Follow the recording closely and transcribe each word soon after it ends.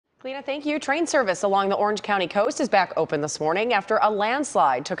Lena, thank you. Train service along the Orange County coast is back open this morning after a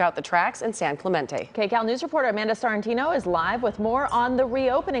landslide took out the tracks in San Clemente. KCAL News reporter Amanda Starrantino is live with more on the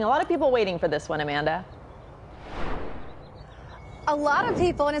reopening. A lot of people waiting for this one, Amanda. A lot of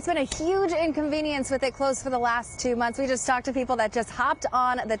people, and it's been a huge inconvenience with it closed for the last 2 months. We just talked to people that just hopped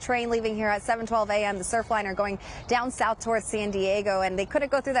on the train leaving here at 7:12 a.m. The Surfliner going down south towards San Diego, and they couldn't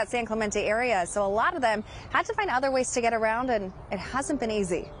go through that San Clemente area. So a lot of them had to find other ways to get around, and it hasn't been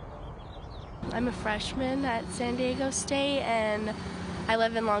easy. I'm a freshman at San Diego State, and I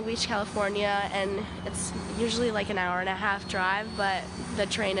live in Long Beach, California, and it's usually like an hour-and-a-half drive, but the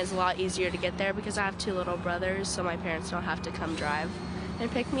train is a lot easier to get there because I have 2 little brothers, so my parents don't have to come drive and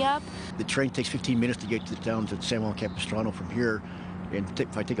pick me up. The train takes 15 minutes to get to the towns at San Juan Capistrano from here, and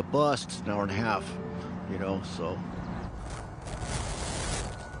if I take a bus, it's an hour and a half, so.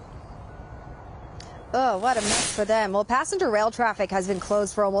 Oh, what a mess for them. Well, passenger rail traffic has been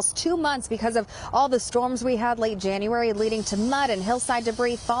closed for almost 2 months because of all the storms we had late January, leading to mud and hillside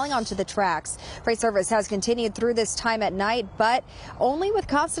debris falling onto the tracks. Freight service has continued through this time at night, but only with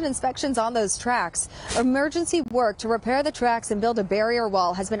constant inspections on those tracks. Emergency work to repair the tracks and build a barrier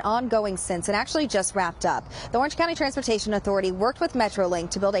wall has been ongoing since and actually just wrapped up. The Orange County Transportation Authority worked with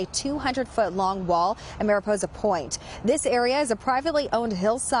Metrolink to build a 200-foot long wall at Mariposa Point. This area is a privately owned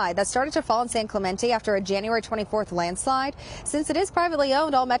hillside that started to fall in San Clemente after a January 24th landslide. Since it is privately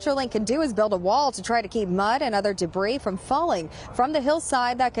owned, all Metrolink can do is build a wall to try to keep mud and other debris from falling from the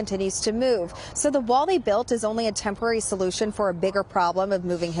hillside that continues to move. So the wall they built is only a temporary solution for a bigger problem of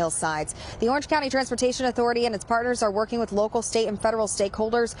moving hillsides. The Orange County Transportation Authority and its partners are working with local, state, and federal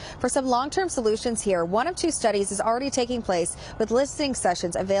stakeholders for some long-term solutions here. 1 of 2 studies is already taking place with listening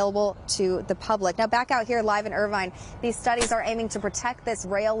sessions available to the public. Now back out here live in Irvine, these studies are aiming to protect this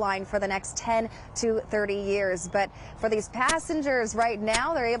rail line for the next 10 to 30 years. But for these passengers right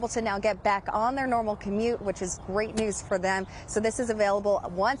now, they're able to now get back on their normal commute, which is great news for them. So this is available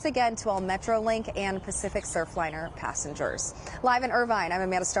once again to all Metrolink and Pacific Surfliner passengers. Live in Irvine, I'm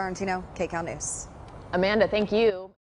Amanda Starrantino, KCAL News. Amanda, thank you.